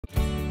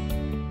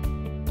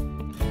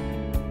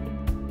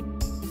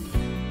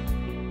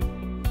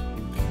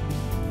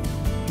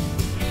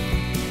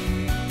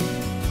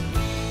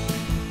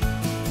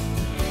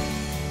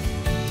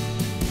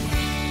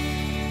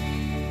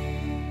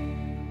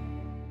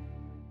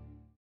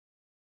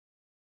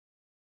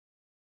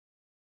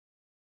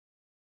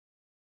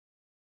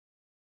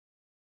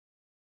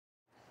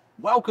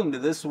Welcome to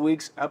this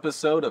week's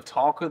episode of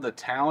Talk of the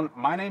Town.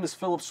 My name is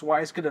Philip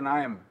Swiskett, and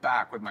I am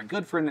back with my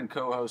good friend and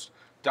co-host,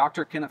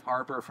 Dr. Kenneth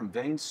Harper from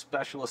Veins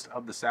Specialist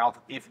of the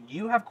South. If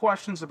you have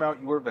questions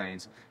about your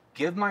veins,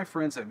 give my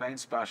friends at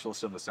Veins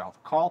Specialist of the South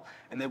a call,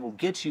 and they will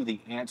get you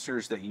the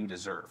answers that you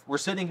deserve. We're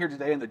sitting here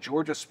today in the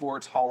Georgia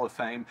Sports Hall of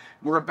Fame.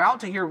 We're about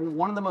to hear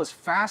one of the most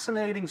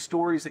fascinating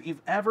stories that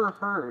you've ever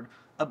heard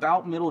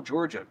about Middle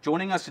Georgia.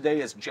 Joining us today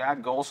is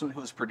Jag Gholson,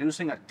 who is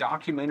producing a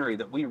documentary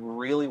that we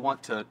really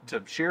want to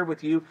share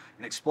with you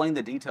and explain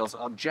the details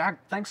of. Jag,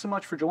 thanks so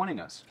much for joining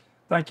us.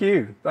 Thank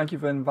you. Thank you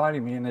for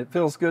inviting me, and it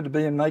feels good to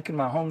be in Macon,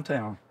 my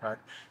hometown. Right.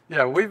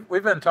 Yeah,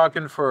 we've been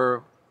talking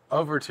for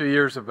over 2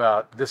 years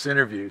about this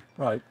interview.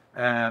 Right.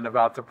 And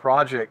about the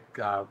project,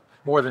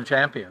 More Than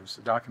Champions,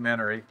 the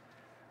documentary.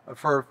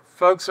 For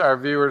folks, our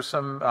viewers,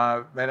 some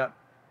may not,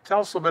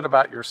 tell us a little bit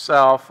about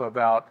yourself,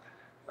 about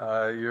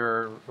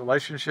your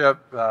relationship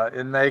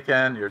in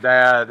Macon, your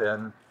dad,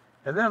 and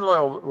then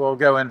we'll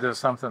go into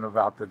something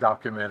about the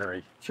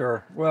documentary.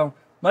 Sure. Well,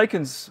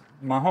 Macon's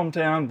my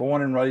hometown,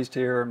 born and raised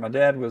here. My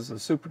dad was the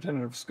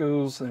superintendent of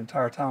schools the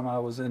entire time I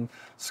was in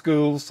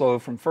school. So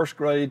from first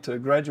grade to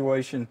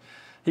graduation,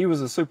 he was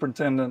a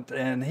superintendent,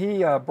 and he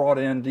brought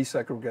in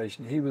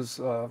desegregation. He was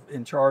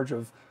in charge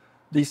of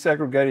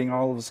desegregating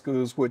all of the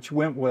schools, which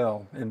went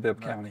well in Bibb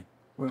County,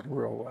 went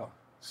real well.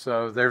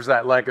 So there's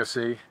that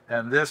legacy,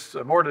 and this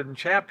More Than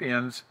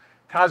Champions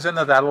ties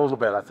into that a little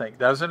bit, I think,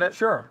 doesn't it?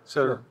 Sure.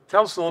 So sure.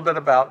 Tell us a little bit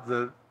about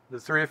the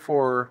 3 or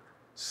 4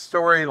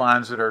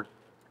 storylines that are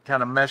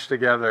kind of meshed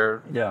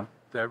together. Yeah.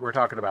 That we're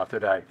talking about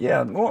today.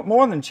 Yeah,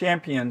 More Than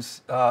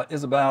Champions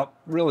is about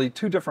really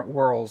 2 different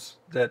worlds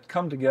that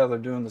come together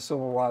during the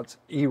Civil Rights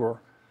era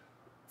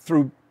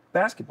through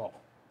basketball,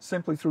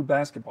 simply through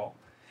basketball.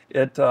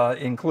 It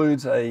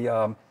includes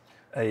a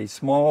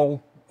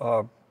small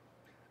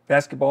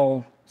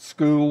basketball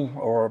school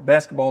or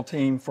basketball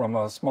team from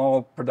a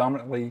small,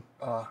 predominantly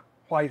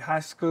white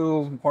high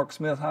school, Mark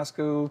Smith High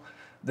School,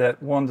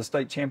 that won the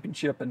state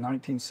championship in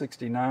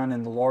 1969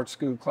 in the large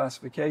school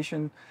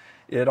classification.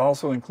 It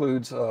also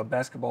includes a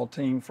basketball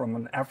team from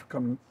an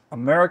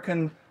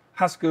African-American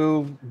high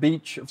school,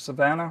 Beach of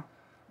Savannah,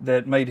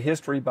 that made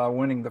history by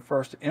winning the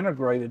first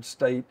integrated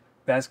state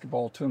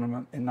basketball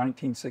tournament in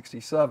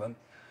 1967.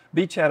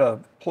 Beach had a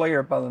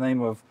player by the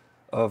name of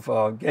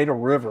Gator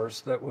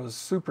Rivers that was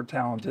super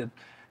talented.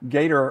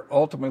 Gator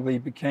ultimately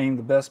became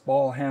the best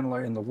ball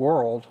handler in the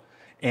world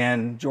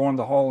and joined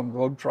the Harlem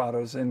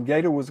Globetrotters. And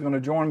Gator was going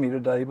to join me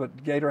today,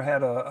 but Gator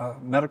had a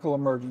medical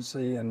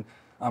emergency, and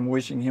I'm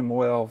wishing him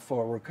well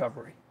for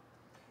recovery.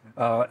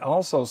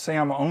 Also,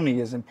 Sam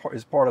Oney is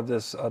part of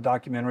this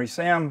documentary.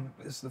 Sam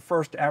is the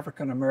first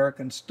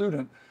African-American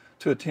student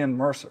to attend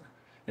Mercer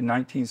in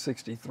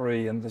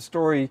 1963, and the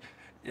story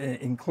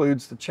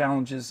includes the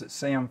challenges that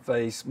Sam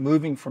faced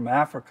moving from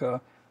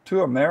Africa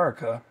to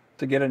America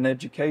to get an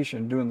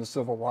education during the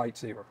Civil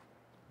Rights era.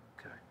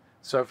 Okay.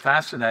 So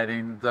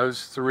fascinating,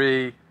 those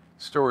 3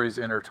 stories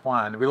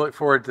intertwined. We look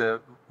forward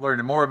to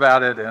learning more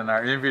about it in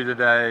our interview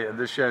today, and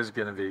this show is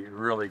going to be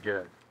really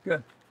good.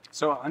 Good.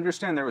 So I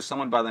understand there was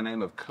someone by the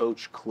name of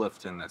Coach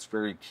Clifton that's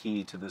very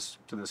key to this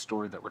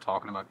story that we're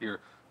talking about here.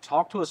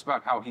 Talk to us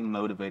about how he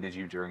motivated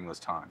you during this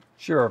time.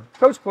 Sure.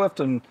 Coach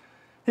Clifton,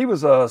 he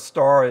was a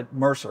star at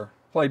Mercer,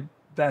 played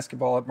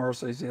basketball at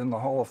Mercer. He's in the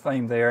Hall of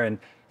Fame there, and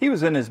he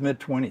was in his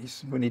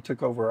mid-20s when he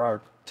took over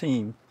our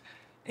team.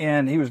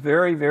 And he was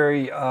very,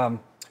 very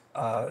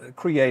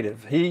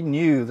creative. He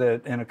knew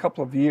that in a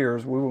couple of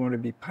years we were going to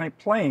be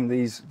playing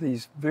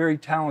these very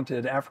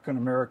talented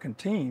African-American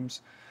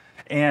teams.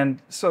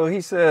 And so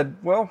he said,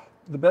 well,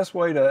 the best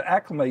way to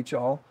acclimate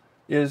y'all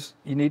is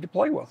you need to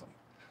play with them.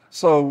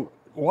 So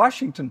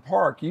Washington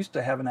Park used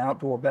to have an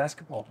outdoor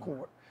basketball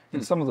court,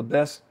 and some of the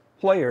best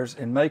players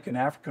in Macon,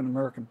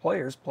 African-American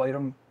players, played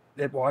them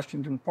at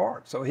Washington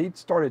Park. So he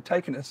started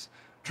taking us,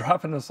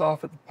 dropping us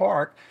off at the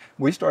park.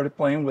 We started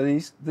playing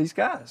with these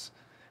guys.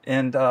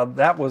 And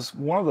that was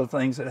one of the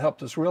things that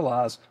helped us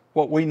realize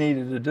what we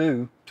needed to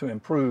do to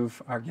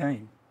improve our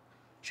game.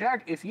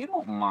 Jag, if you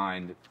don't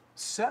mind,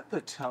 set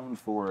the tone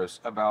for us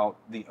about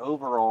the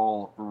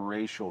overall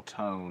racial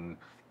tone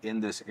in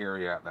this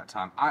area at that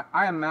time.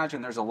 I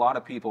imagine there's a lot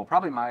of people,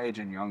 probably my age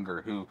and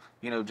younger, who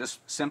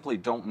just simply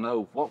don't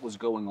know what was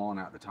going on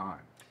at the time.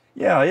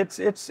 Yeah,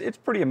 it's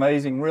pretty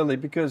amazing, really,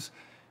 because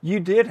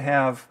you did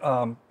have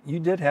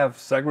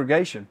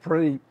segregation,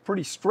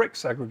 pretty strict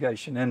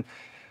segregation. And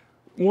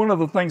one of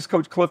the things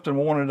Coach Clifton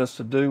wanted us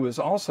to do is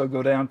also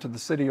go down to the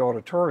city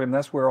auditorium.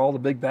 That's where all the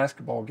big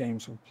basketball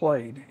games were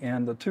played.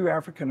 And the 2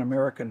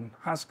 African-American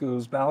high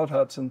schools, Ballard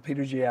Hudson,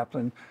 Peter G.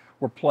 Applin,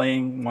 were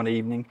playing one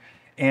evening.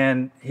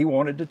 And he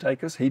wanted to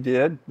take us. He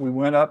did. We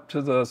went up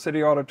to the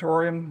city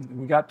auditorium.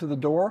 We got to the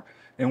door,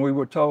 and we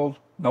were told,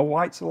 no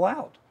whites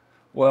allowed.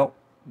 Well,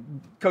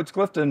 Coach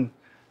Clifton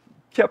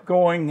kept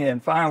going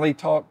and finally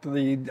talked to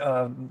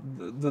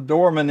the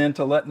doorman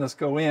into letting us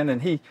go in.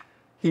 And he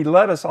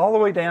led us all the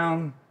way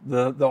down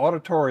the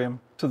auditorium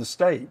to the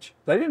stage.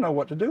 They didn't know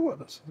what to do with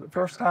us. The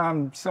first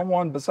time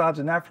someone besides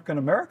an African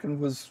American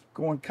was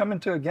coming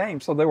to a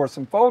game. So there were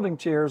some folding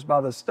chairs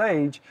by the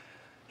stage.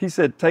 He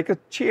said, take a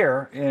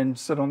chair and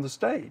sit on the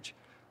stage.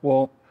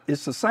 Well,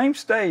 it's the same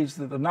stage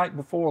that the night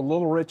before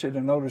Little Richard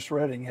and Otis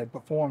Redding had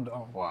performed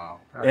on. Wow.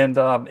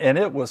 And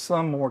it was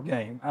some more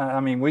game.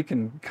 I mean, we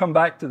can come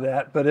back to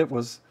that, but it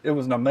was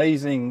an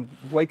amazing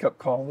wake-up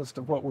call as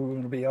to what we were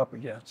going to be up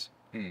against.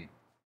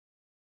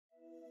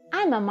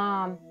 I'm a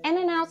mom and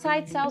an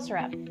outside sales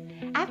rep.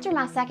 After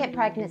my second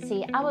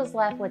pregnancy, I was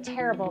left with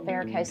terrible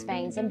varicose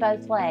veins in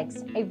both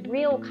legs, a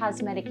real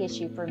cosmetic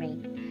issue for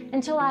me,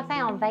 until I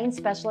found Vein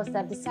Specialist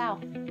of the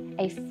South.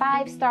 A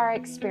 5-star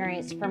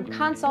experience from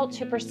consult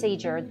to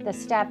procedure, the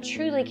staff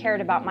truly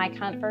cared about my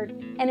comfort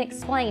and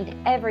explained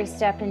every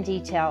step in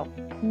detail.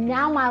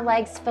 Now my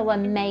legs feel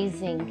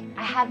amazing.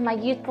 I have my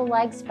youthful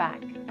legs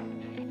back.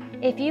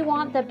 If you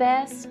want the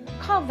best,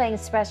 call Vein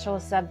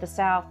Specialist of the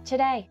South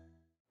today.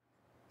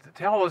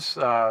 Tell us,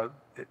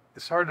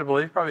 it's hard to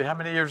believe, probably how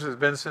many years has it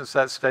been since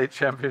that state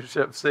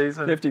championship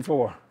season?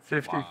 54.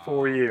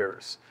 54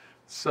 years.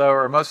 So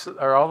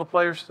are all the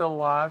players still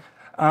alive?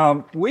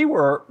 We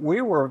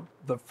were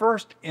the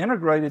first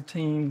integrated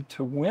team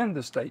to win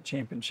the state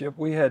championship.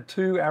 We had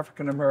 2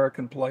 African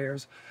American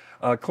players,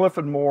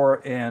 Clifford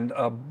Moore and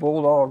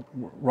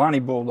Ronnie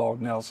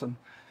Bulldog Nelson,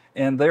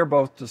 and they're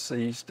both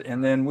deceased.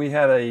 And then we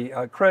had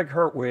a Craig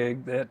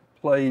Hertwig that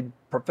played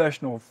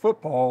professional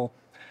football.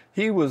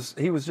 He was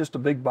just a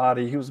big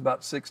body. He was about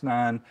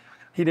 6'9".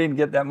 He didn't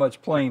get that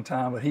much playing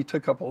time, but he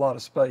took up a lot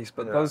of space.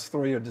 But those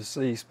 3 are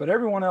deceased. But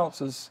everyone else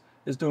is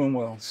doing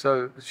well.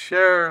 So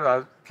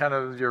share kind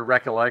of your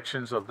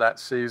recollections of that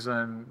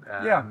season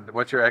and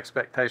what your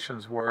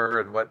expectations were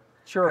and what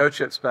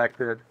Coach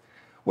expected.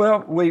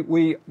 Well,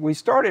 we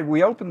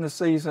opened the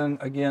season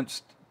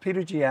against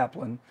Peter G.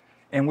 Applin,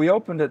 and we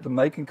opened at the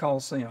Macon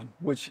Coliseum,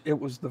 which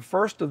it was the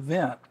first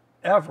event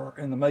ever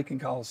in the Macon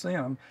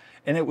Coliseum,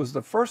 and it was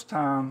the first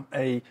time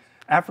a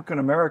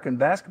African-American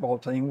basketball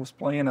team was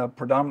playing a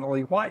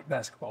predominantly white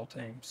basketball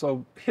team.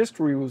 So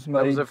history was made.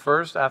 That was the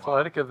first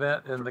athletic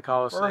event in the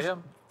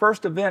Coliseum?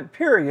 First event,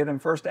 period,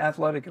 and first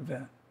athletic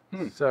event.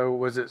 So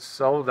was it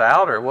sold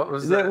out, or what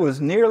was that? It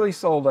was nearly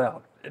sold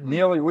out.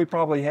 We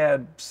probably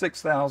had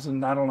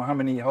 6,000, I don't know how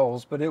many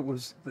holes, but it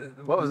was.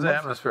 What was the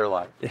atmosphere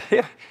like?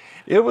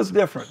 It was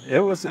different. It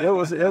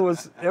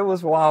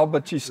was wild,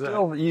 but you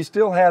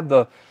still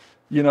had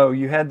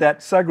you had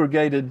that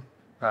segregated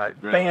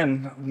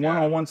fan, one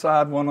on one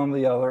side, one on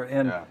the other,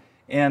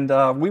 and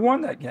we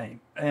won that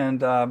game.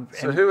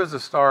 So who was the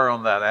star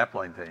on that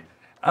Appling team?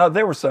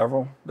 There were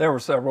several,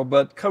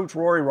 but Coach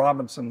Rory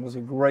Robinson was a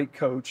great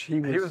coach. He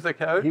was the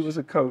coach? He was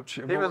a coach.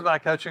 He was my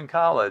coach in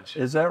college.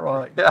 Is that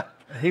right? Yeah.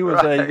 He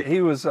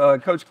was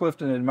Coach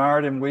Clifton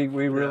admired him. We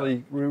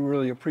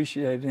really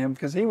appreciated him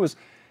because he was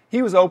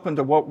open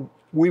to what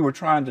we were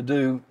trying to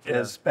do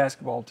as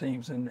basketball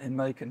teams in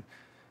Macon.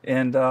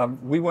 And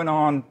we went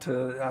on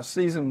to, our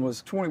season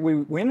was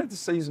we ended the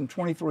season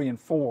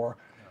 23-4,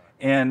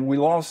 and we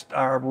lost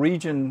our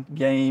region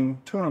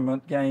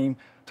tournament game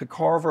to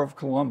Carver of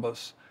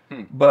Columbus.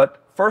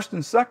 But first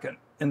and second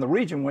in the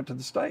region went to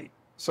the state.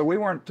 So we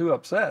weren't too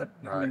upset.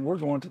 Right. I mean, we're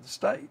going to the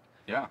state.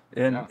 Yeah.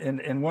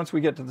 And once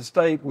we get to the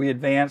state, we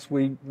advance.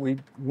 We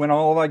win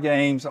all of our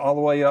games all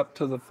the way up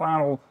to the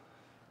final.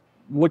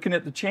 Looking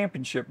at the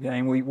championship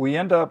game, we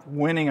end up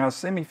winning our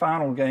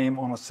semifinal game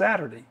on a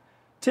Saturday.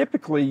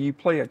 Typically, you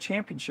play a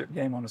championship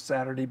game on a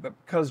Saturday, but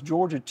because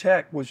Georgia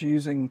Tech was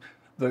using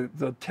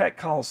the Tech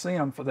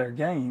Coliseum for their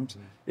games,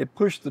 it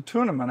pushed the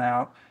tournament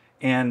out.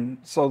 And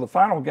so the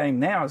final game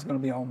now is going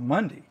to be on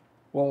Monday.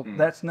 Well,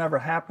 that's never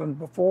happened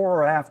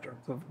before or after.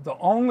 The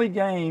only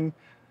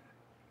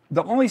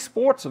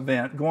sports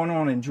event going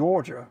on in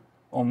Georgia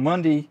on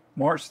Monday,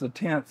 March the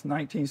 10th,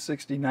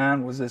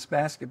 1969, was this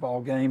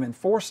basketball game, and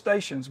 4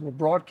 stations were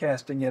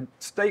broadcasting it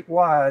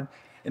statewide,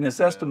 and it's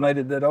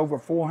estimated that over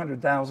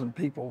 400,000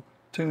 people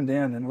tuned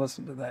in and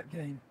listened to that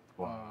game.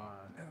 Wow.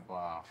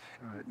 Wow.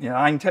 Yeah,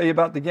 I can tell you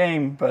about the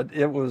game, but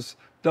it was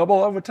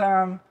double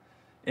overtime,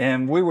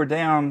 and we were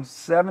down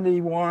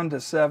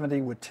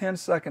 71-70 with 10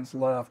 seconds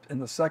left in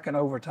the second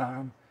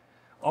overtime.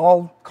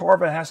 All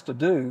Carver has to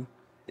do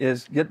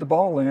is get the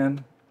ball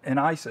in and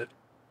ice it.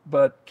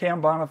 But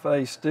Cam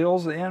Bonifay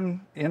steals the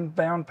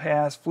inbound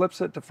pass,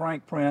 flips it to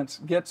Frank Prince,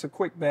 gets a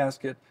quick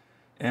basket,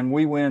 and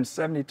we win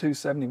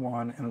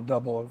 72-71 in a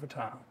double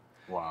overtime.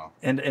 Wow.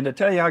 And to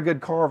tell you how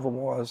good Carver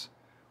was,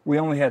 we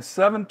only had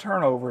 7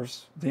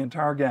 turnovers the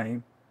entire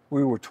game.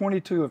 We were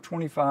 22 of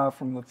 25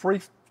 from the free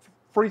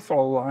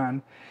throw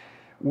line.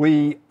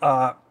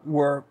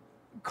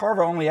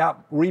 Carver only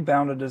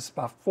out-rebounded us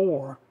by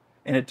 4,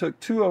 and it took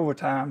 2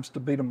 overtimes to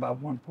beat them by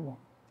 1 point.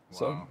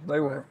 So they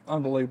were an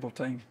unbelievable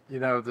team. You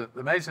know, the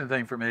amazing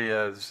thing for me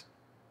is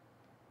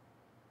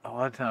a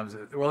lot of times,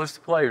 it's the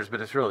players,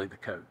 but it's really the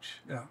coach.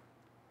 Yeah.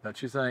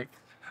 Don't you think?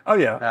 Oh,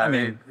 yeah. I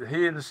mean,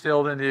 he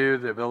instilled in you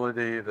the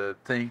ability to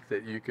think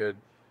that you could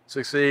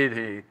succeed.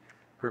 He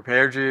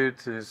prepared you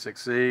to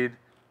succeed.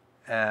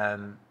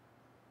 And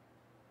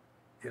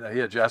he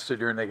adjusted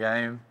during the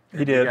game.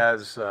 He did. You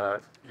guys,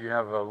 y'all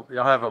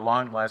have a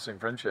long-lasting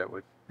friendship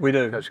with. We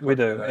do, Coach we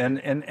Clifton, do.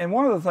 right? And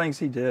one of the things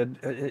he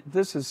did,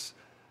 this is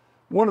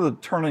one of the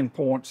turning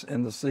points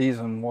in the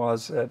season,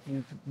 was that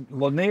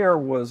Lanier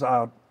was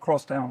our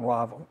crosstown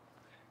rival.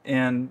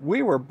 And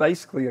we were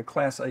basically a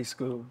Class A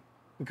school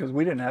because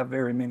we didn't have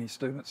very many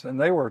students. And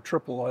they were a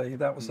AAA.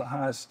 That was the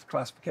highest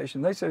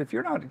classification. They said, if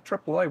you're not a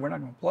AAA, we're not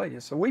going to play you.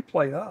 So we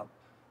played up.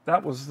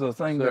 That was the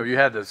thing. So you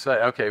had to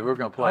say, okay, we're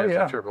going to play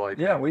as a AAA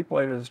team. Yeah, we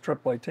played as a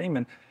AAA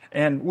team.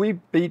 And we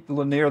beat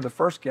Lanier the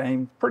first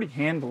game pretty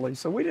handily,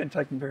 so we didn't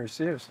take them very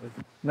seriously.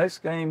 Next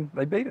game,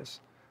 they beat us.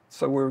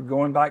 So we were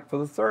going back for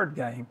the third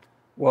game.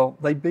 Well,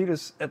 they beat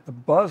us at the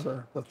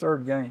buzzer the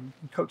third game.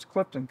 And Coach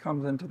Clifton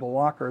comes into the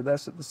locker.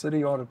 That's at the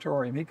City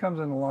Auditorium. He comes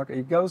in the locker.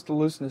 He goes to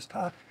loosen his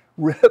tie,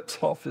 rips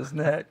off his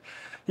neck.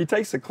 He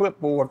takes the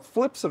clipboard,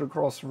 flips it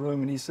across the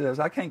room, and he says,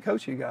 I can't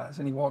coach you guys.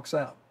 And he walks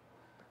out.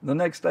 The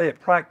next day at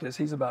practice,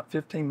 he's about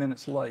 15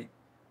 minutes late.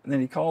 And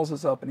then he calls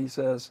us up and he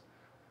says,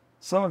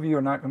 some of you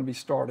are not going to be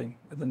starting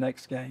at the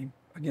next game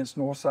against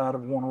Northside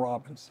of Warner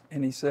Robins.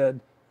 And he said,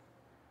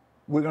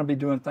 we're going to be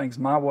doing things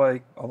my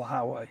way or the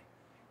highway.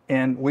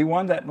 And we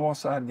won that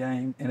Northside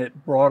game, and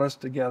it brought us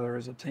together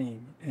as a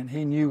team. And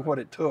he knew what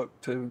it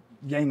took to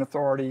gain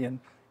authority and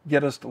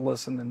get us to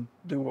listen and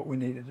do what we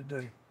needed to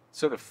do.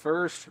 So the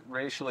first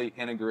racially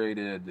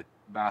integrated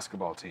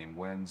basketball team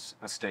wins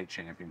a state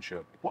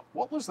championship.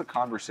 What was the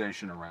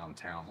conversation around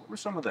town? What were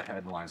some of the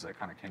headlines that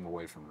kind of came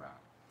away from that?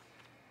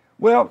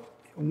 Well,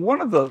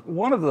 one of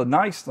the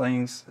nice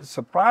things,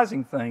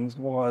 surprising things,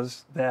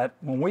 was that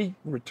when we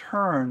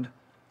returned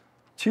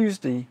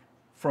Tuesday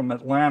from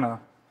Atlanta,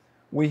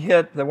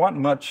 there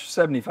wasn't much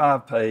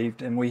 75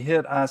 paved, and we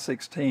hit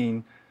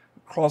I-16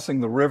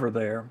 crossing the river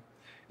there.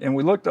 And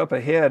we looked up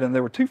ahead, and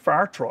there were two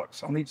fire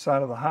trucks on each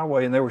side of the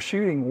highway, and they were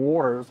shooting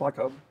water. It was like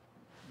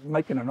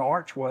making an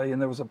archway,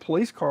 and there was a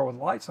police car with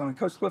lights on it.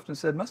 Coach Clifton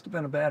said, must have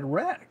been a bad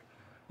wreck,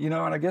 and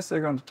I guess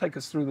they're going to take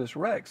us through this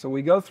wreck. So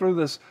we go through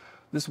this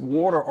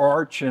water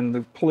arch, and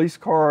the police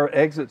car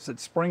exits at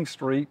Spring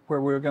Street,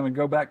 where we were going to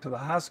go back to the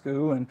high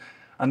school. And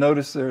I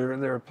noticed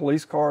there are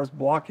police cars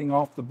blocking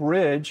off the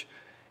bridge,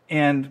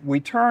 and we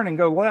turn and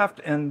go left,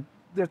 and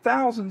there are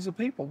thousands of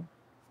people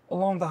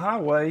along the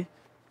highway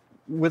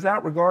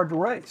without regard to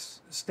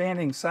race,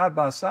 standing side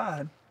by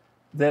side,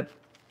 that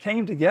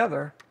came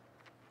together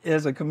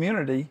as a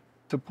community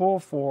to pull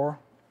for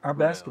our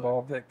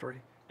basketball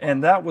victory.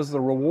 And that was the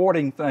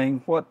rewarding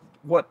thing.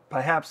 What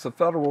perhaps the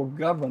federal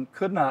government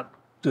could not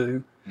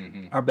do,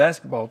 our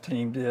basketball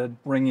team did,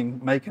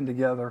 making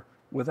together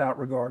without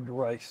regard to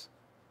race.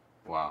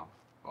 Wow.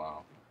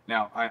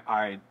 Now,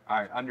 I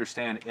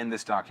understand in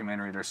this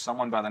documentary there's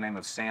someone by the name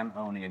of Sam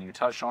Oney, and you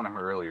touched on him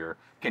earlier.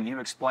 Can you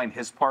explain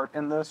his part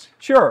in this?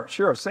 Sure.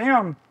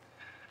 Sam,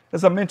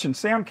 as I mentioned,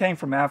 Sam came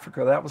from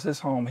Africa. That was his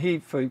home. He,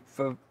 for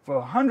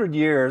 100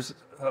 years,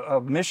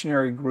 a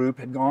missionary group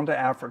had gone to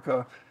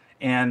Africa,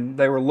 and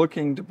they were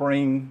looking to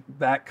bring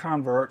back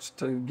converts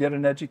to get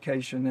an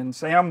education, and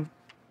Sam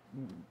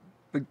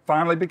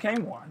finally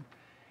became one.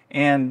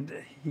 And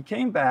he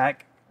came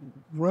back,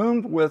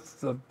 roomed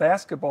with the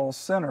basketball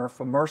center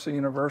for Mercer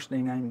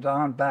University named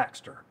Don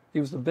Baxter.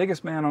 He was the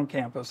biggest man on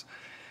campus.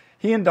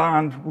 He and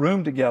Don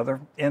roomed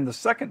together, and the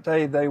second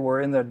day they were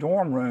in their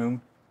dorm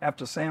room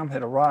after Sam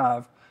had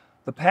arrived,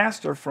 the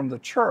pastor from the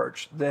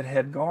church that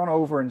had gone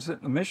over and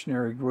sent the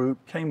missionary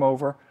group came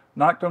over,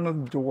 knocked on the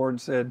door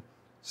and said,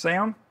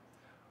 Sam,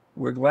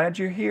 we're glad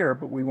you're here,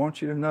 but we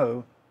want you to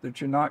know that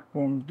you're not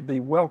going to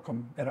be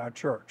welcome at our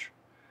church.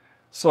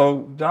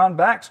 So Don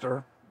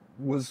Baxter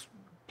was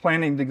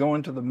planning to go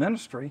into the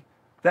ministry.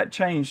 That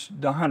changed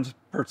Don's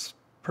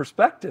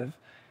perspective,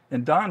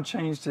 and Don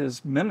changed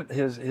his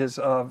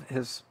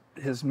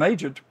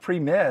major to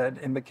pre-med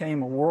and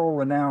became a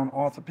world-renowned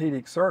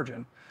orthopedic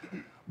surgeon.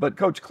 But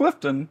Coach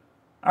Clifton,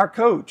 our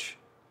coach,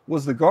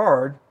 was the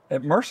guard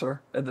at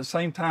Mercer at the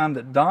same time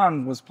that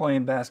Don was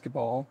playing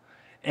basketball,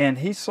 and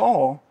he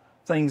saw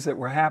things that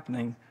were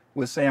happening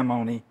with Sam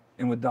Oney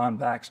and with Don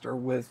Baxter,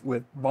 with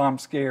bomb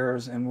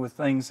scares and with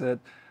things that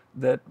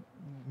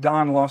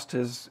Don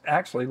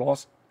actually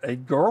lost a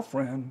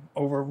girlfriend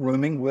over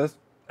rooming with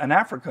an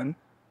African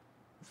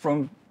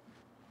from,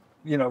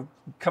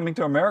 coming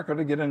to America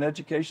to get an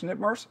education at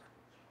Mercer.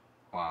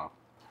 Wow.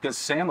 Because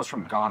Sam was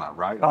from Ghana,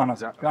 right?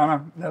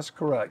 Ghana, that's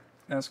correct.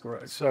 That's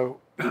correct. So,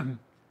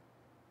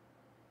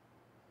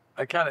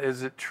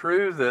 is it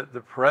true that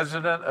the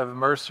president of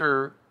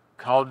Mercer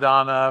called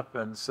Don up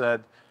and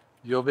said,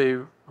 you'll be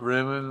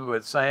rooming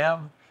with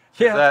Sam?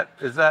 Yeah.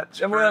 Is that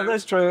true? Well,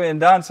 that's true. And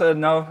Don said,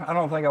 no, I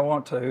don't think I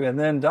want to. And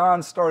then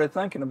Don started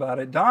thinking about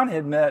it. Don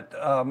had met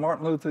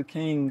Martin Luther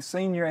King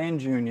Sr. and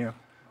Jr.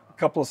 a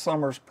couple of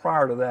summers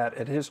prior to that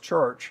at his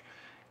church.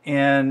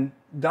 And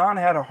Don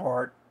had a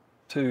heart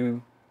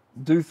to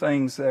do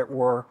things that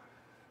were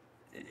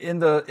in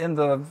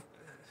the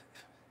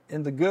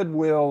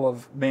goodwill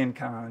of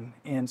mankind.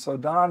 And so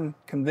Don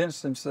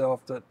convinced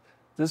himself that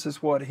this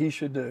is what he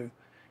should do.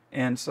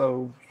 And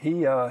so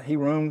he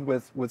roomed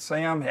with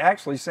Sam.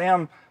 Actually,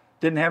 Sam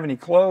didn't have any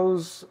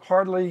clothes,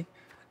 hardly.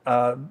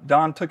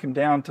 Don took him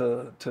down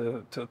to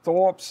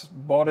Thorpe's,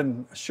 bought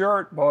him a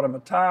shirt, bought him a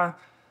tie,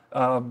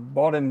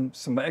 bought him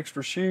some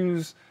extra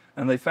shoes,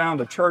 and they found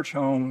a church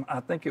home.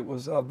 I think it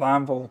was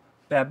Vineville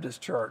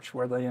Baptist Church,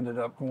 where they ended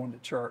up going to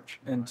church.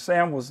 And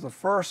Sam was the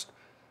first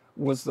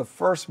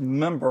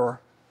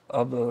member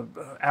of the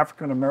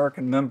African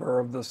American member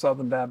of the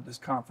Southern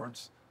Baptist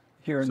Conference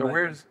here in. So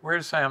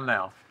where's Sam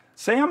now?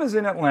 Sam is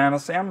in Atlanta.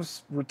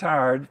 Sam's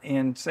retired,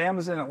 and Sam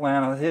is in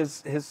Atlanta.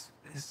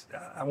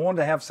 I wanted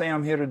to have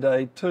Sam here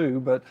today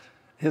too, but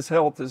his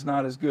health is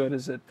not as good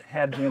as it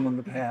had been in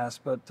the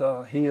past.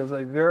 But he is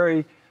a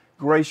very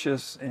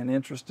gracious and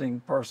interesting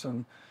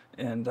person,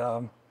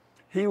 and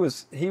he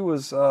was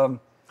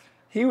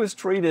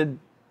treated.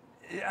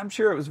 I'm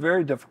sure it was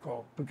very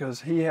difficult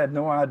because he had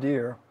no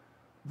idea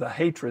the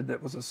hatred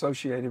that was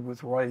associated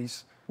with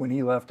race when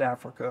he left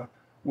Africa,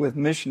 with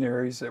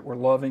missionaries that were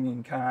loving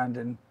and kind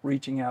and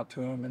reaching out to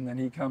him, and then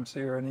he comes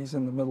here and he's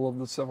in the middle of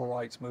the civil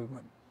rights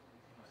movement.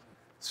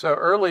 So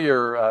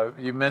earlier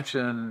you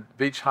mentioned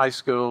Beach High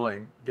School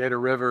and Gator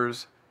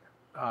Rivers.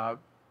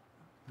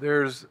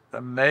 There's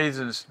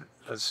amazing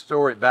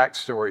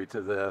backstory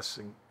to this,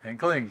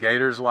 including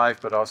Gator's life,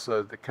 but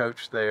also the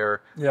coach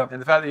there,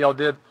 and the fact that y'all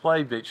did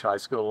play Beach High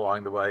School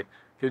along the way.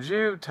 Could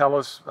you tell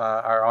us,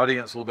 our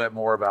audience, a little bit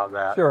more about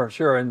that?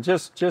 Sure. And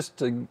just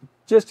to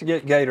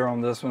get Gator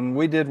on this one,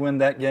 we did win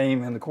that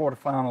game in the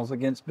quarterfinals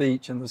against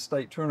Beach in the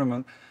state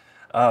tournament,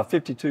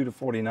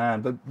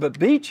 52-49. But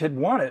Beach had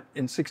won it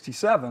in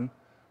 '67.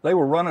 They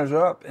were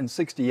runners-up in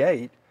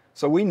 '68,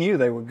 so we knew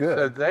they were good.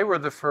 So they were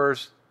the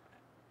first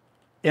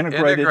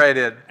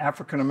integrated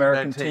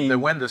African-American team to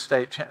win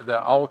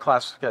the all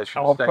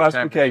classification.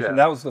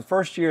 That was the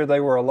first year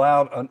they were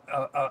allowed, an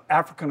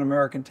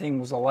African-American team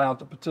was allowed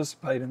to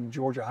participate in the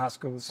Georgia High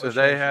School Association.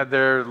 So they had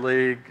their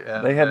league.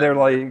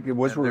 It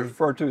was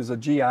referred to as a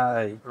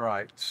GIA.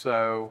 Right.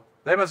 So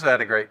they must have had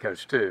a great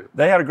coach too.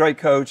 They had a great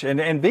coach,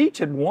 and Beach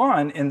had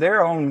won in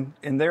their own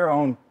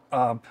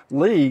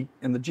league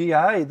in the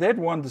GIA. They'd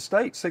won the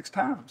state 6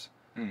 times.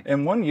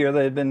 And one year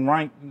they had been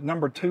ranked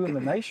number 2 in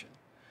the nation.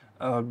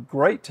 A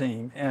great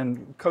team,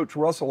 and Coach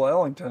Russell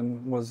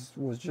Ellington was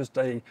just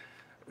a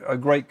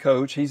great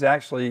coach. He's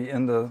actually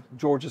in the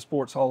Georgia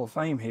Sports Hall of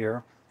Fame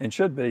here, and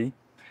should be.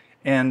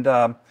 And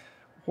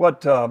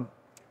what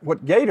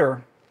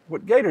Gator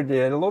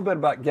did, a little bit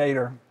about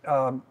Gator.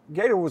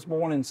 Gator was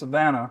born in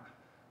Savannah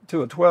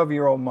to a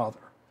 12-year-old mother,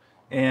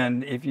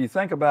 and if you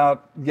think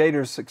about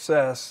Gator's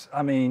success,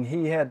 I mean,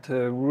 he had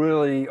to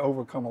really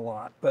overcome a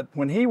lot. But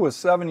when he was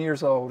 7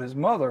 years old, his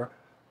mother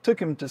took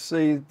him to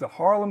see the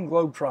Harlem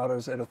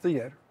Globetrotters at a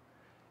theater.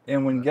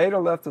 And when Gator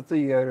left the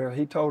theater,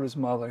 he told his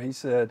mother, he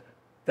said,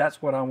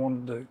 "That's what I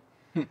want to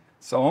do."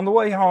 So on the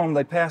way home,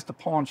 they passed a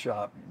pawn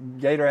shop.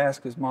 Gator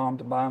asked his mom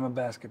to buy him a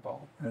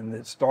basketball, and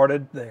it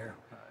started there.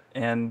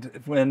 And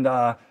when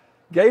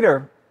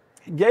Gator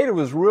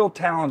was real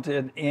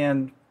talented,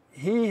 and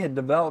he had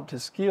developed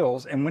his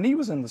skills. And when he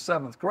was in the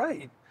 7th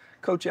grade,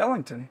 Coach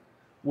Ellington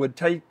would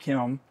take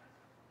him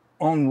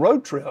on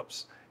road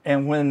trips.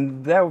 And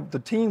when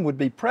the team would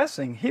be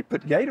pressing, he'd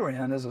put Gator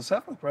in as a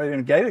 7th grader,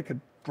 and Gator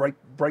could break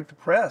the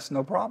press,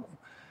 no problem.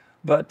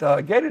 But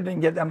Gator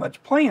didn't get that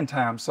much playing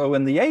time. So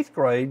in the 8th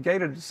grade,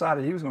 Gator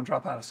decided he was going to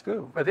drop out of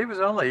school. But that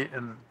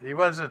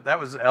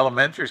was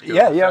elementary school.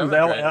 Yeah, it was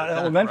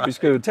elementary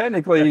school.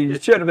 Technically, he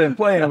should have been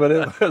playing, but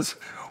it was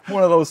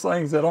one of those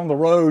things that on the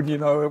road,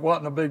 it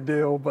wasn't a big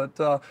deal. But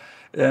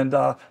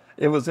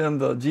it was in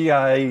the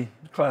GIA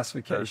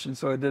classification,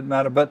 so it didn't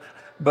matter. But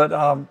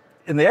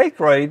in the 8th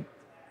grade,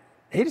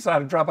 he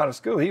decided to drop out of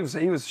school. He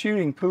was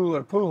shooting pool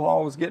at a pool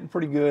hall, was getting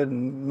pretty good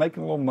and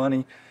making a little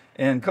money.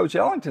 And Coach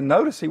Ellington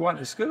noticed he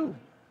wasn't at school.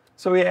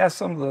 So he asked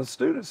some of the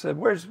students, said,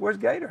 where's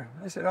Gator?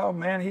 They said, "Oh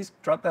man, he's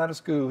dropped out of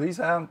school. He's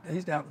down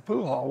at the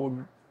pool hall."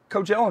 Well,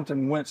 Coach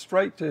Ellington went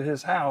straight to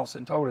his house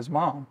and told his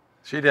mom.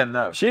 She didn't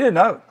know. She didn't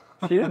know.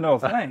 She didn't know a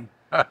thing.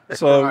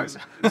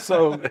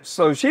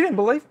 So she didn't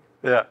believe him.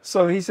 Yeah.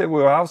 So he said,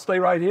 "Well, I'll stay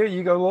right here.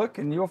 You go look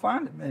and you'll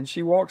find him." And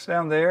she walks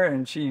down there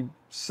and she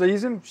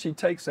sees him. She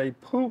takes a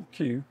pool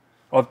cue,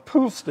 or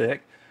pool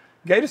stick.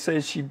 Gator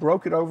says she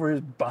broke it over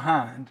his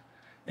behind.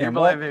 You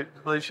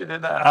believe she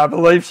did that? I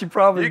believe she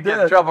probably did. You'd get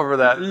in trouble for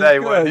that today,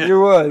 wouldn't you?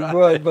 You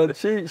would. But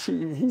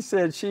he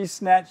said she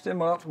snatched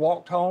him up,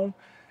 walked home,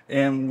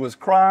 and was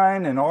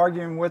crying and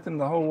arguing with him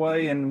the whole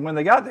way. And when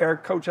they got there,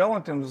 Coach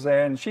Ellington was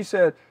there, and she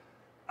said,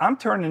 "I'm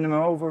turning him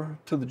over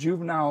to the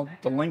Juvenile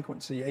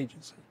Delinquency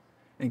Agency."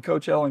 And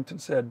Coach Ellington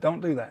said, "Don't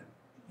do that."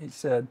 He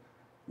said,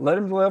 "Let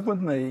him live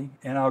with me,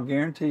 and I'll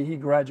guarantee he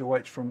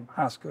graduates from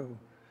high school."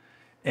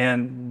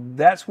 And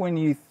that's when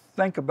you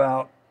think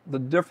about the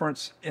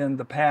difference in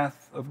the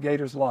path of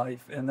Gator's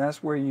life, and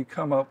that's where you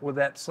come up with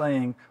that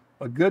saying,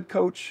 a good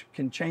coach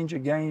can change a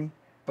game,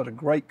 but a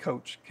great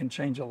coach can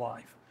change a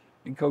life.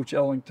 And Coach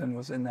Ellington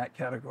was in that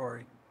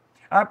category.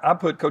 I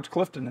put Coach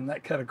Clifton in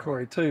that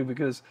category too,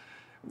 because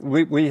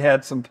we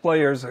had some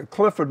players,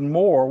 Clifford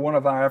Moore, one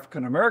of our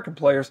African-American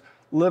players,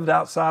 lived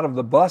outside of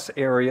the bus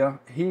area.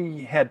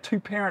 He had two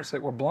parents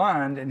that were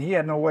blind, and he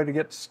had no way to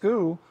get to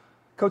school.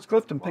 Coach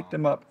Clifton picked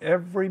him up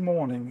every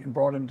morning and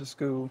brought him to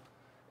school.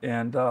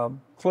 And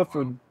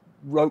Clifford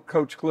wrote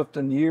Coach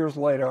Clifton years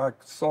later. I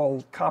saw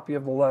a copy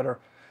of the letter,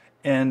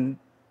 and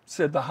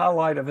said the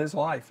highlight of his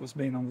life was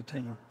being on the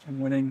team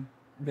and winning,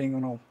 being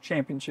on a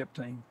championship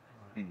team.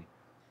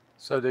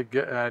 So did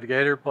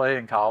Gator play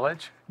in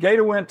college?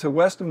 Gator went to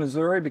Western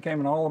Missouri, became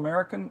an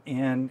All-American,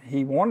 and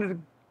he wanted to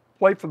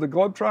play for the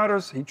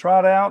Globetrotters. He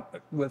tried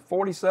out with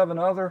 47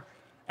 other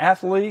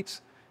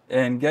athletes,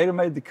 and Gator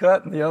made the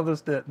cut and the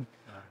others didn't.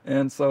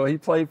 And so he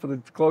played for the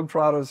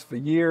Globetrotters for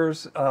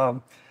years.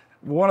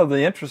 One of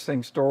the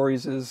interesting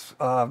stories is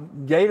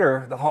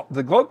Gator,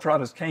 the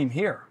Globetrotters came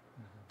here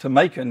to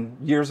Macon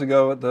years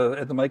ago at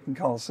the Macon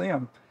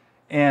Coliseum.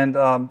 And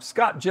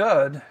Scott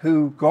Judd,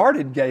 who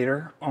guarded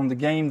Gator on the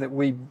game that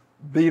we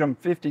beat them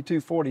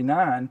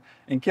 52-49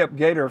 and kept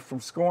Gator from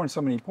scoring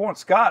so many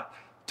points, Scott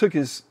took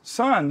his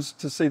sons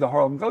to see the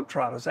Harlem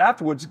Globetrotters.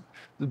 Afterwards,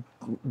 the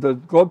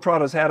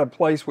Globetrotters had a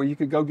place where you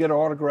could go get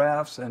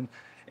autographs.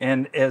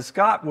 And as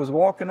Scott was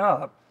walking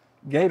up,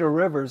 Gator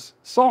Rivers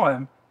saw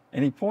him,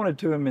 and he pointed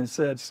to him and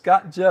said,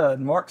 "Scott Judd,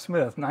 Mark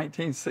Smith,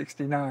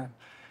 1969.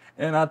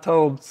 And I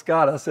told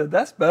Scott, I said,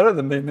 that's better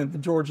than being in the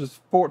Georgia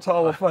Sports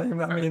Hall of Fame.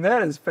 I mean,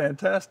 that is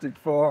fantastic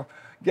for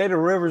Gator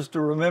Rivers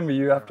to remember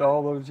you after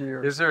all those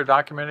years. Is there a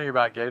documentary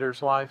about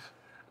Gator's life?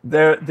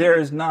 There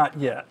is not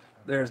yet.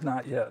 There's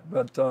not yet.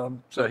 But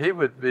so he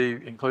would be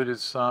included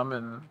some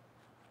and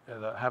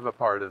have a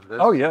part of this?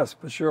 Oh, yes,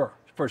 for sure.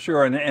 For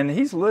sure. And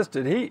he's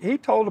listed. He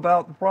told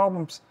about the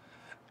problems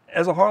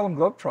as a Harlem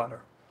Globetrotter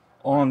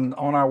on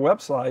our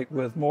website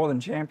with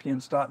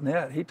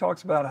morethanchampions.net. He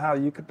talks about how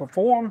you could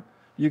perform,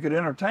 you could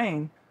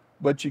entertain,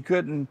 but you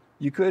couldn't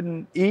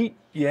eat.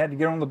 You had to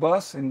get on the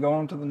bus and go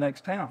on to the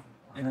next town.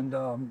 And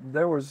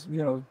there was,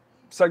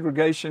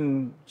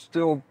 segregation,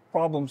 still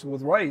problems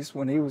with race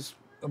when he was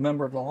a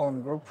member of the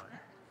Harlem Globetrotters.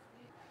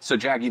 So,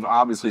 Jack, you've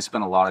obviously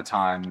spent a lot of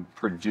time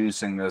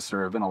producing this.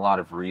 There have been a lot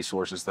of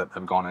resources that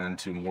have gone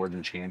into More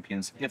Than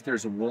Champions. If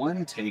there's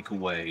one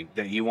takeaway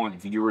that you want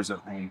viewers at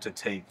home to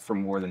take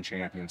from More Than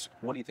Champions,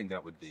 what do you think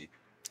that would be?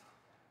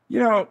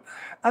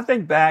 I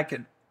think back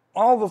at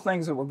all the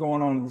things that were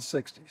going on in the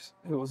 60s.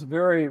 It was a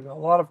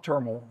lot of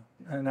turmoil.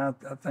 And I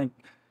think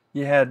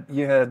you had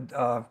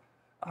our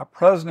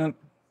president,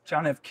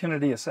 John F.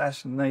 Kennedy,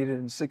 assassinated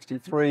in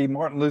 63,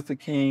 Martin Luther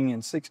King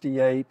in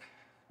 68,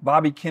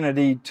 Bobby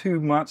Kennedy 2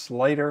 months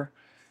later.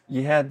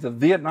 You had the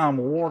Vietnam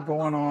War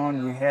going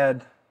on.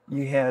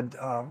 You had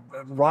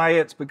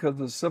riots because of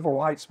the civil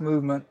rights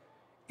movement.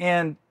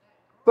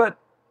 But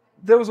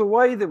there was a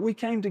way that we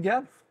came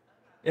together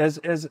as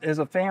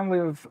a family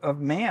of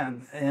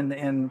men,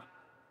 and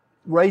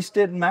race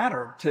didn't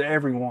matter to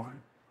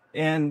everyone.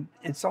 And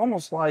it's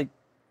almost like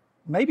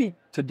maybe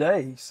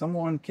today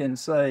someone can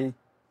say,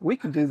 we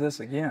can do this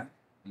again.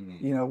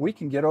 Mm-hmm. We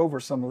can get over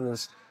some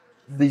of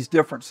these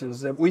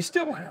differences that we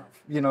still have.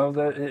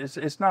 That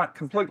it's not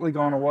completely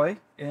gone away.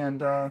 And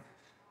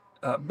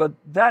but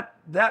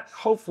that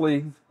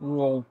hopefully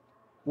will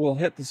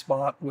hit the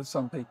spot with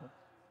some people.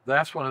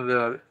 That's one of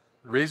the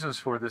reasons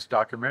for this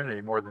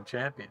documentary, More Than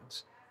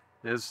Champions,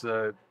 is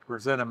to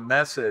present a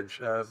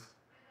message of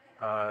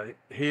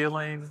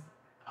healing,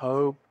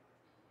 hope,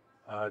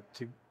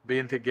 to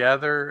being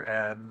together,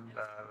 and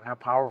how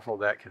powerful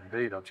that can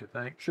be, don't you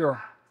think?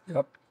 Sure.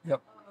 Yep.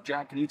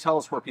 Jack, can you tell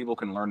us where people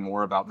can learn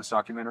more about this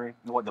documentary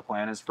and what the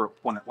plan is for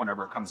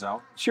whenever it comes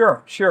out?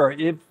 Sure.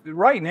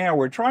 Right now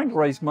we're trying to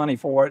raise money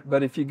for it,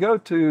 but if you go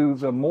to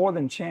the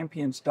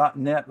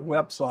morethanchampions.net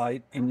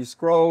website and you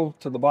scroll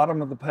to the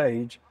bottom of the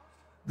page,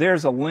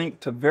 there's a link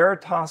to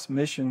Veritas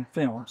Mission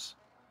Films.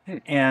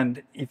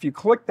 And if you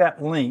click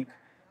that link,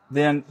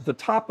 then the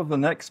top of the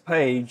next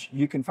page,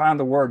 you can find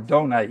the word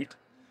donate.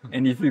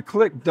 And if you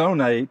click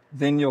donate,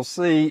 then you'll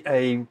see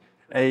a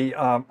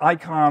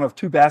icon of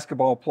two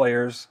basketball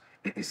players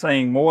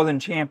saying More Than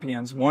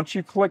Champions. Once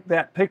you click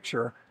that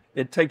picture,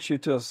 it takes you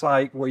to a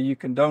site where you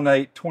can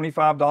donate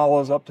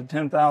 $25 up to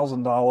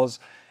 $10,000.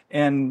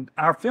 And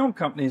our film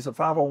company is a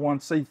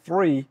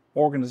 501c3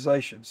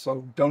 organization,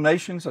 so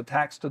donations are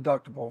tax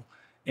deductible.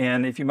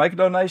 And if you make a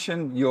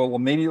donation, you'll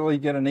immediately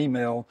get an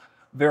email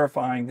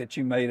verifying that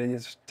you made a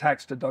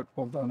tax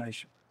deductible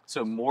donation.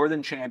 So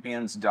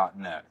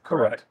morethanchampions.net,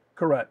 correct?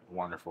 Correct.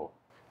 Wonderful.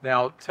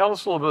 Now, tell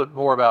us a little bit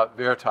more about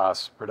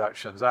Veritas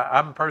Productions.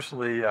 I'm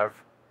personally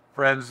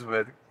friends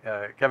with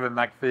Kevin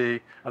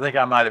McPhee. I think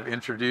I might have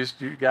introduced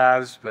you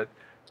guys, but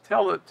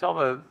tell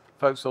the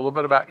folks a little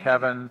bit about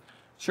Kevin.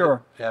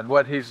 Sure. And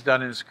what he's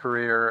done in his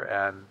career,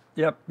 and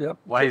Yep.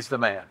 why he's the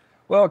man.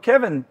 Well,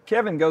 Kevin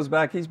goes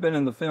back. He's been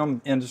in the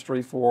film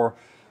industry for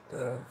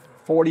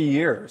 40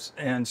 years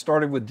and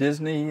started with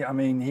Disney. I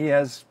mean, he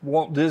has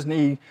Walt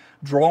Disney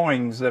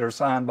drawings that are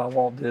signed by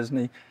Walt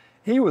Disney.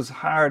 He was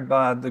hired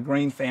by the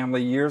Green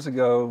family years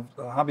ago,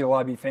 the Hobby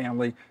Lobby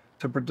family,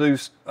 to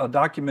produce a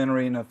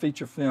documentary and a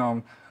feature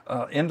film.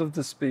 End of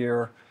the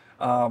Spear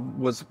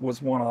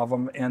was one of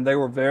them, and they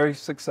were very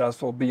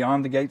successful.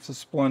 Beyond the Gates of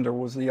Splendor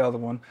was the other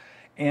one.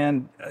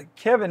 And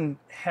Kevin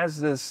has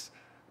this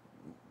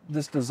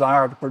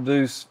desire to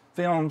produce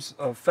films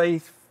of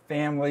faith,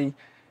 family,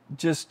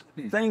 just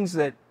things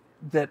that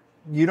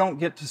you don't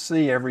get to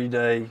see every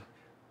day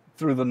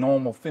through the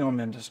normal film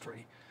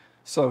industry.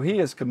 So he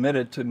is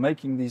committed to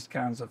making these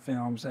kinds of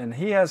films, and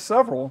he has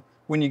several.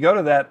 When you go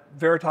to that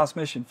Veritas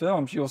Mission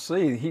Films, you'll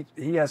see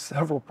he has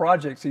several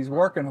projects he's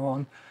working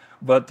on,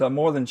 but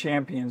More Than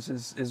Champions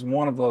is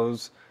one of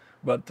those.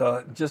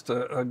 But just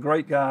a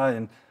great guy,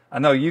 and I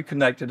know you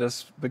connected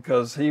us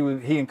because he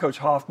and Coach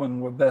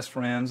Hoffman were best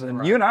friends,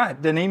 and you and I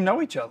didn't even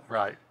know each other.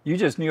 Right. You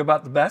just knew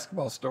about the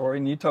basketball story,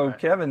 and you told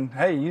Kevin,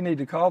 "Hey, you need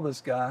to call this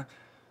guy,"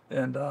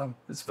 and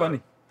it's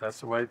funny. That's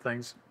the way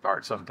things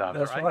start sometimes.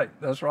 That's right.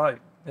 That's right.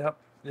 Yep.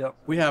 Yep.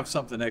 We have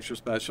something extra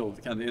special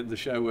to kind of end the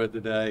show with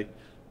today.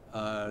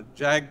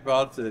 Jag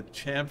bought the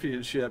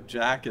championship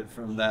jacket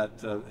from that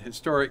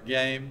historic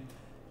game,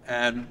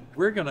 and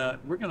we're gonna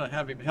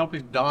have him help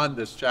him don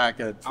this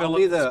jacket. I'll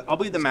be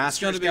the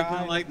master's It's gonna be kind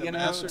guy, of like the you know,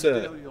 master's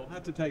to- deal. You'll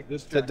have to take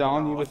this To jacket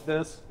don you off, with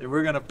this. and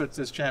we're gonna put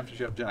this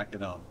championship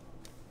jacket on.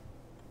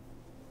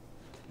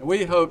 And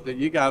we hope that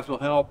you guys will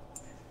help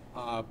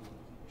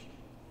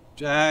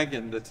Jag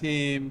and the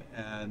team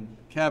and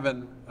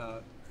Kevin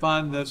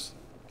fund this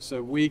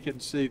so we can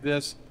see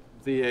this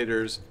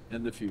theaters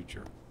in the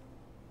future.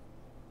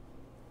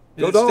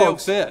 Go It still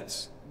Dogs.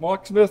 fits.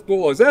 Mark Smith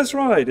Boys. That's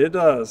right. It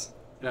does.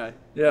 Okay.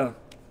 Yeah.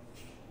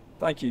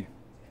 Thank you.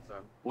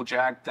 Well,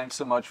 Jag, thanks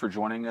so much for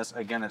joining us.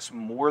 Again, it's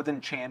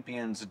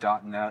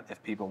morethanchampions.net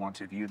if people want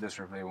to view this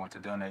or if they want to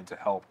donate to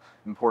help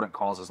important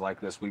causes like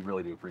this. We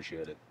really do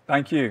appreciate it.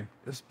 Thank you.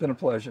 It's been a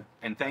pleasure.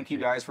 And thank you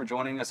guys for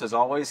joining us. As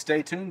always,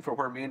 stay tuned for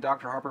where me and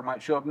Dr. Harper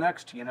might show up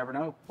next. You never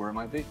know where it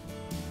might be.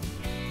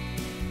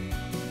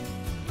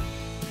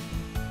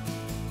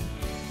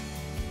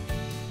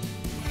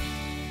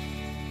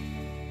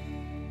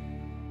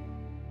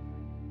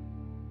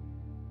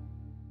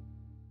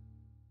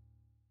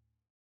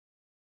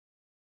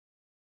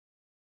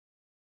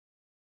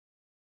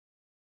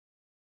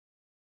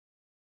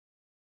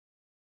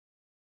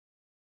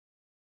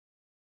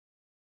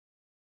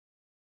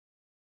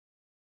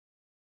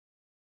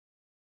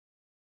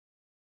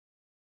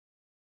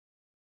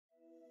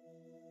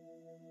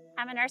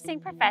 I'm a nursing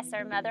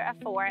professor, mother of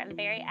 4, and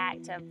very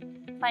active,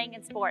 playing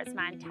in sports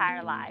my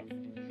entire life.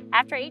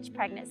 After each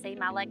pregnancy,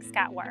 my legs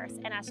got worse,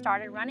 and I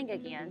started running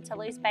again to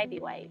lose baby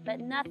weight, but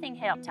nothing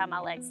helped how my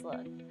legs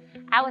looked.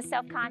 I was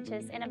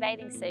self-conscious in a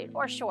bathing suit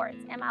or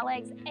shorts, and my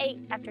legs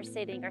ached after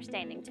sitting or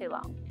standing too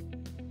long.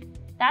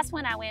 That's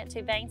when I went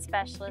to Vein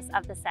Specialists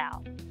of the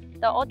South.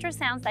 The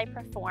ultrasounds they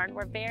performed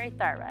were very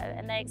thorough,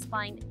 and they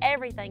explained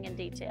everything in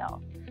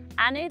detail.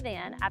 I knew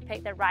then I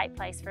picked the right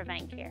place for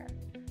vein care.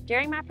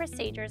 During my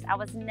procedures, I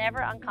was never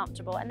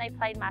uncomfortable, and they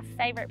played my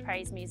favorite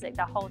praise music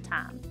the whole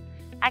time.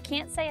 I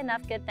can't say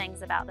enough good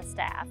things about the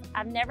staff.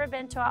 I've never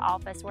been to an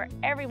office where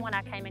everyone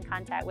I came in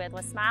contact with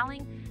was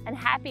smiling and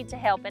happy to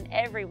help in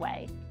every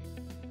way.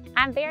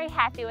 I'm very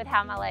happy with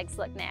how my legs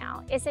look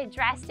now. It's a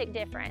drastic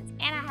difference,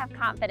 and I have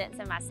confidence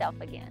in myself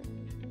again.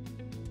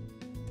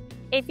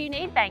 If you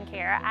need vein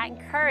care, I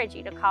encourage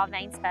you to call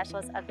Vein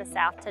Specialists of the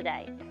South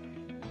today.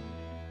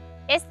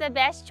 It's the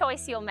best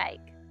choice you'll make.